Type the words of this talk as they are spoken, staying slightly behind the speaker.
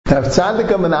Now, Tzaddik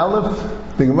and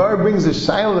Aleph, the Gemara brings a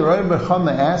Shaila. The Rosh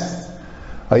Bechama asks,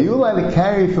 are you allowed to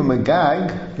carry from a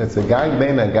gag, that's a gag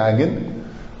bein a gagin,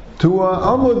 to an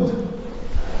amud?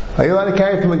 Are you allowed to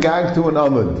carry from a gag to an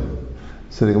amud?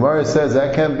 So the Gemara says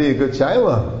that can't be a good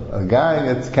Shaila. A gag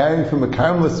that's carrying from a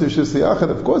karmelis to Rishus Yachid,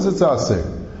 of course it's aser.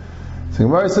 So the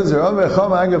Gemara says, he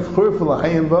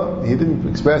didn't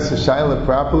express the Shaila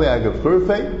properly, agav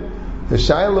churfei. The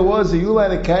Shaila was, are you allowed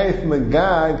to carry from a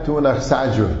gag to an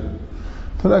achsadra?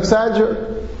 To an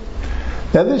achsadra.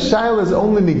 Now this Shaila is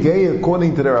only negay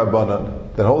according to the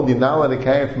Rabbanan, that hold you not allowed to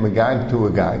carry from a gag to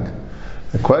a gag.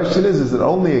 The question is it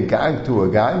only a gag to a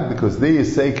gag? Because there you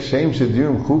say, Kshem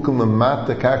Shadiyum Chukam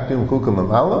Lamata Kaktim Chukam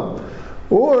Lamala?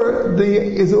 Or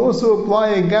is it also apply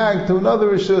a gag to another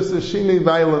Rishus, a Shini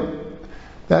Vailam?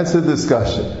 That's the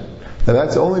discussion. Now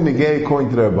that's only negay according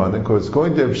to the Rabbanan, because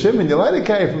according to Reb Shimon, you're allowed to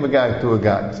carry from a gag to a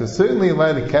gag. So certainly you're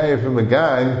allowed to carry from a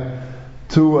gag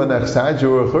to an achsadra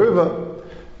or a churva.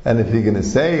 And if you're going to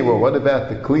say, well, what about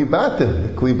the kli batim?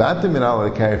 The kli batim you're not allowed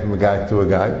to carry from a gag to a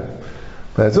gag.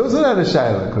 But it's also not a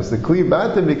shayla, because the kli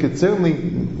batim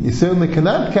you certainly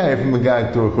cannot carry from a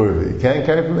gag to a churva. You can't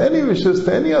carry from any rishus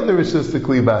to any other rishus to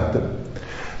kli batim.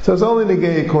 So it's only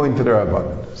negay according to the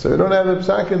Rabbanan. So you don't have a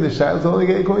psak in the shayla, it's only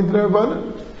negay according to the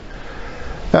Rabbanan.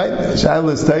 Right?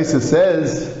 Shailas Taisa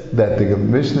says that the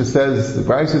Mishnah says, the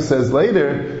Brisa says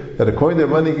later, that according to the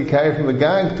money you can carry from a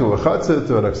gag to a chatzah,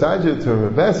 to an aksaja, to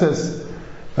a mebeses.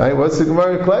 Right? What's the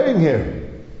Gemara declaring here?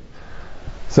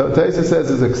 So Taisa says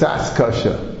it's a ksas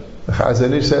kasha. The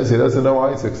Chazon Ish says he doesn't know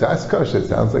why it's a ksas kasha. It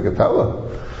sounds like a pella.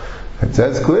 It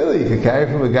says clearly you can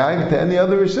carry from a gag to any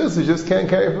other rishus, you just can't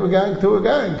carry from a gag to a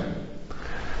gag.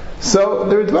 So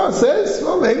the Ritva says,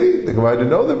 well, maybe the Gemara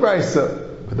didn't know the Brisa.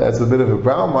 But that's a bit of a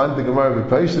problem. The Gemara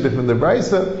repeated it from the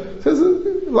Brisa. Says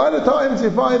a lot of times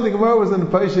you find the Gemara wasn't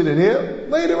repeated it here.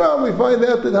 Later on we find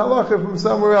out that halacha from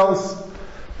somewhere else.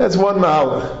 That's one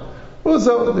mahalach.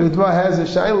 Also, the Ritva has a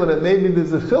shayla that maybe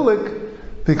there's a chilik,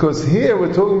 because here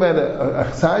we're talking about a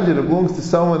achsadja that belongs to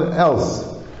someone else.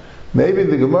 Maybe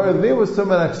the Gemara there was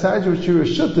talking about achsadja which you're a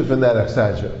shuttif in that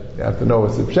achsadja. You have to know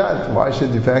what's the pshat. Why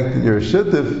should the fact that you're a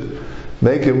shuttif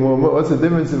make it more? What's the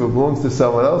difference if it belongs to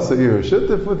someone else, so you're a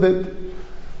shuttif with it?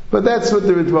 But that's what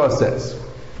the Ritva says.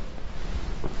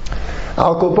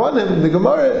 Al Kolpanim, the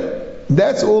Gemara,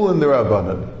 that's all in the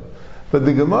Rabbanan. But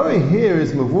the Gemara here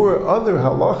is mavur other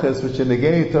halachas which are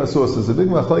negated to our sources. A big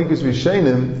machlekes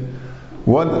rishenim,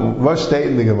 what state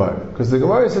in the Gemara? Because the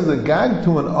Gemara says a gag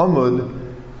to an amud,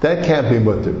 that can't be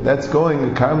mutter. That's going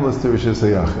a karmelis to Rishus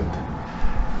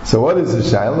Yachid. So what is the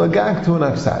shayla? A gag to an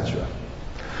aksadra.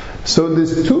 So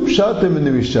there's two pshatim in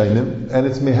the Rishonim, and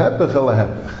it's mehepech el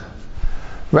hepech.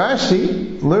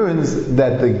 Rashi learns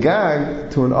that the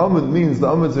gag to an amud means the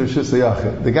amud is Rishus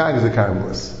Yachid. The gag is a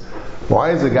karmelis.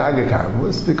 Why is the gag a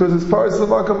karmelis? Because it's part of the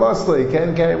makam asla. You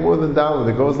can't carry more than dalit.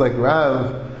 It goes like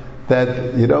Rav,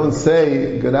 that you don't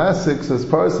say ganasik, so it's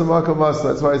part of the makam asla.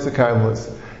 That's why it's a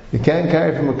karmelis. You can't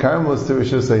carry from a karmelis to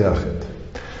Rishus Yachid.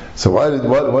 So what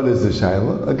is the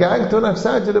shayla? A gag to an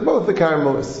achsadja, they're both the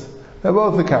karmelis. They're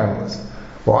both the karmelis.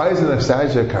 Why is an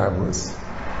achsadja a karmelis?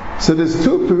 So there's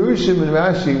two perushim in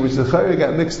Rashi which the Chayra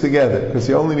got mixed together, because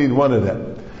you only need one of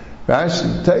them.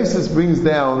 Rashi, Taisus brings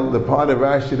down the part of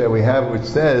Rashi that we have which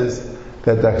says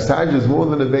that the achsadja is more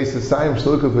than a base of sayim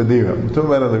shluka v'dira. We're talking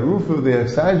about on the roof of the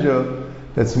achsadja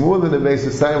that's more than a base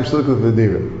of sayim shluka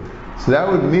v'dira. So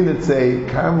that would mean it's a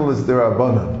karmelis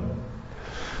derabanan.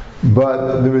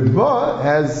 But the Ritva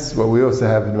has what we also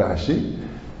have in Rashi,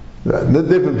 the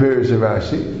different periods of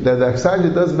Rashi, that the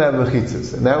achsadja doesn't have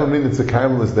mechitzas, and that would mean it's a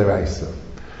karmelis deraisa.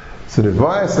 So the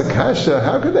Ritva asks a kasha,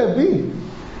 how could that be?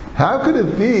 How could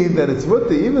it be that it's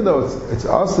mutter, even though it's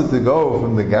also to go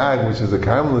from the gag, which is a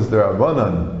karmelis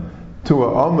derabanan, to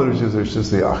a amr, which is a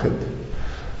Rishus Yachid?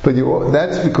 But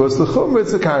that's because the chumrah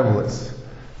it's a karmelis.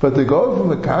 But to go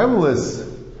from a karmelis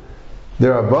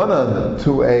derabanan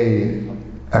to a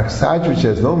achsadja which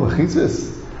has no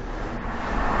mechitzas,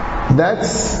 that's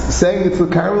saying it's the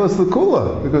karmelis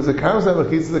l'kula, because the karmelis have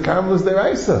mechitzas, the karmelis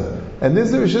deraisa, and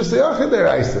this is Rishus Yachid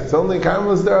deraisa. It's only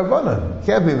karmelis derabanan. You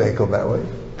can't be mekel that way.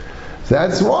 So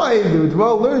that's why the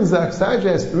Ritva learns that achsadja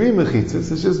has three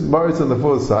mechitzas. It's just baritz on the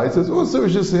fourth side. So it's also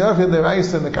Rishus Yachid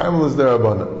deraisa and the karmelis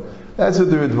derabanan. That's what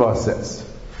the Ritva says.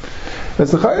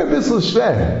 It's a Chayra Bissel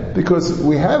Shver, because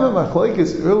we have a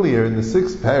machlekes earlier in the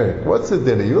 6th parak. What's the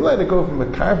dinner? You're allowed to go from a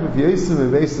karf of Yesim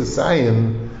and Beis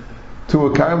Sayim to a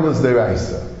karmelis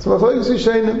deraisa. So machlekes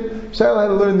Rishonim, Shaila had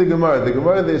to learn the Gemara. The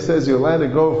Gemara there says you're allowed to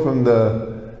go from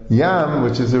the Yam,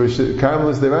 which is a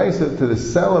karmelis deraisa, to the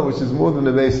Sela, which is more than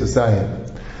the Beis Sayim.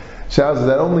 Shaila says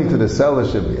that only to the Sela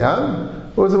should be Yam,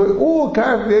 was all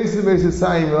Karf V'Yesem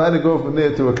V'Yesayim, you're allowed to go from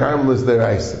there to a Karmelis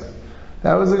Deraisa.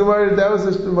 That was the Gemara, that was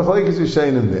the Machlekes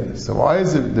Rishonim there. So why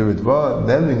is it the Ritva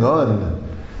ending on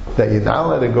that you're not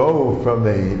allowed to go from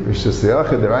a Rishus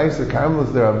Yachid Deraisa,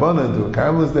 Karmelis Derabbanan to a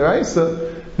Karmelis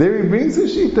Deraisa? There he brings a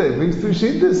Shita, he brings two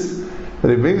Shitas. But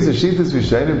he brings the Shitas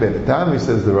Rishonim Ben Tam, he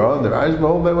says the Ra and the Rashba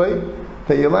hold that way,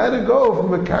 that you're allowed to go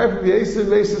from a Karf V'Yesem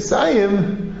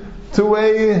V'Yesayim to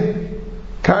a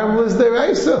Karmelis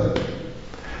Deraisa.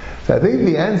 So I think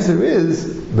the answer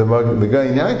is, the guy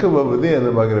in Yaakov over there,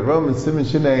 the Magen Avraham and Simon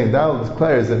Shinei and Dal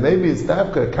declares that maybe it's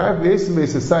Dafka, Karf V'Yesem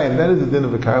V'Yesayim, that is the din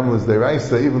of a Karmelis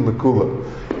Deraisa, even L'Kula.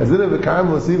 As the din of a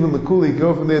Karmelis, even L'Kula, you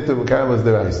go from there to a Karmelis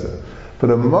Deraisa. But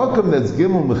a Makam that's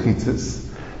Gimel Mechitzis,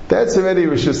 that's already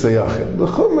Rishus HaYachid. The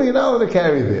Chumrah you're not allowed to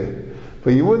carry there.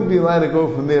 But you wouldn't be allowed to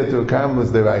go from there to a Karmelis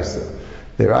Deraisa.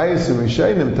 The Rayas and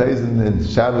Rishonim ties in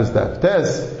Shabbos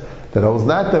Daftes that holds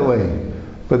not that way.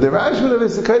 But the Rashba of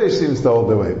Issakodesh seems to hold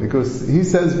the way, because he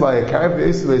says by a Karf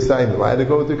V'Yesem V'Yesayim, allowed to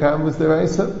go to Karmelis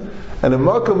Deraisa, and a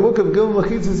Makam Mukav Gil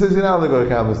Mechitzis says you're not allowed to go to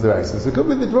Karmelis Deraisa. So it could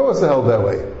be the Dvar also held that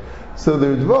way. So the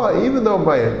Dvar, even though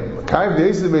by a Karf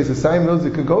V'Yesem V'Yesayim knows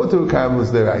it could go to a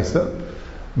Karmelis Deraisa,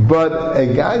 but a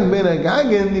Gag Ben a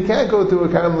Gagin, you can't go to a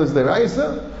Karmelis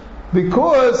Deraisa,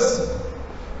 because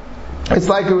it's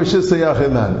like a Rishus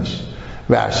HaYachid Mamish.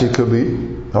 Rashi could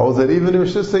be holds that even in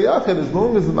Rishus HaYachid, as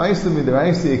long as the Ma'asim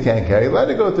Midaraisa you can't carry, let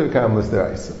it go to a Karmelis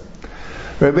Deraisa.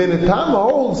 Rabbeinu Tam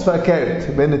holds Fakert.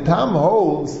 Rabbeinu Tam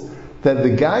holds that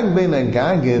the Gag Ben a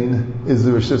Gagin is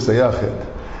the Rishus HaYachid.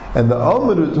 And the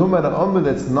Amud, we're talking about an Amud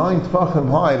that's 9 Tfachim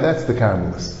high, that's the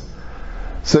Karmelis.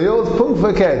 So he holds Punkt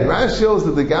Fakert. Rashi holds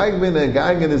that the Gag Ben a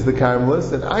Gagin is the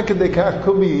Karmelis, and Akadekach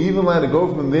could be even allowed to go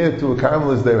from there to a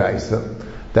Karmelis Deraisa.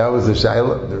 That was the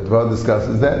Shaila. The Ritva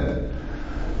discusses that.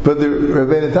 But the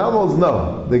Rabbeinu Tam holds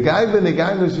no. The Gag Ben a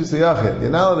Gagin is Rishus HaYachid. You're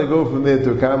not allowed to go from there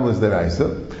to a Karmelis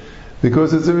Deraisa,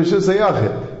 because it's a Rishus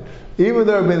HaYachid. Even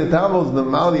though Rabbeinu Tam holds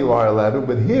normal you are allowed to,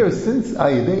 but here, since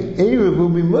Ayidei Erev will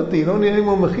be mutti, you don't need any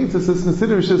more mechitzas, so it's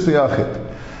considered Rishus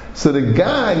HaYachid. So the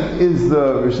Gag is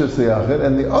the Rishus HaYachid,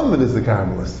 and the Amud is the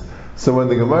Karmelis. So when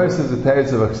the Gemara says the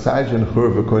teretz of Aksaj and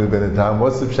Churv according to Rabbeinu Tam,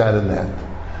 what's the pshat in that?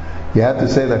 You have to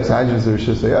say that Aksaj is the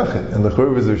Rishus HaYachid, and the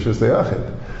Churv is the Rishus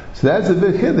HaYachid. So that's a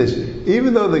big chiddush.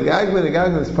 Even though the Gag Ben a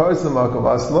Gagin is Paras Makam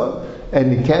Asla,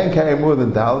 and you can't carry more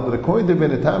than Dal, but according to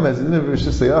Rabbeinu Tam has an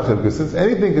Rishus HaYachid, because since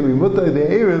anything can be Muttah the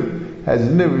Erev has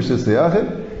an Rishus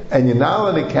HaYachid, and you're not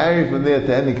allowed to carry from there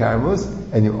to any Karmelis,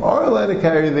 and you are allowed to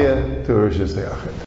carry there to a Rishus HaYachid.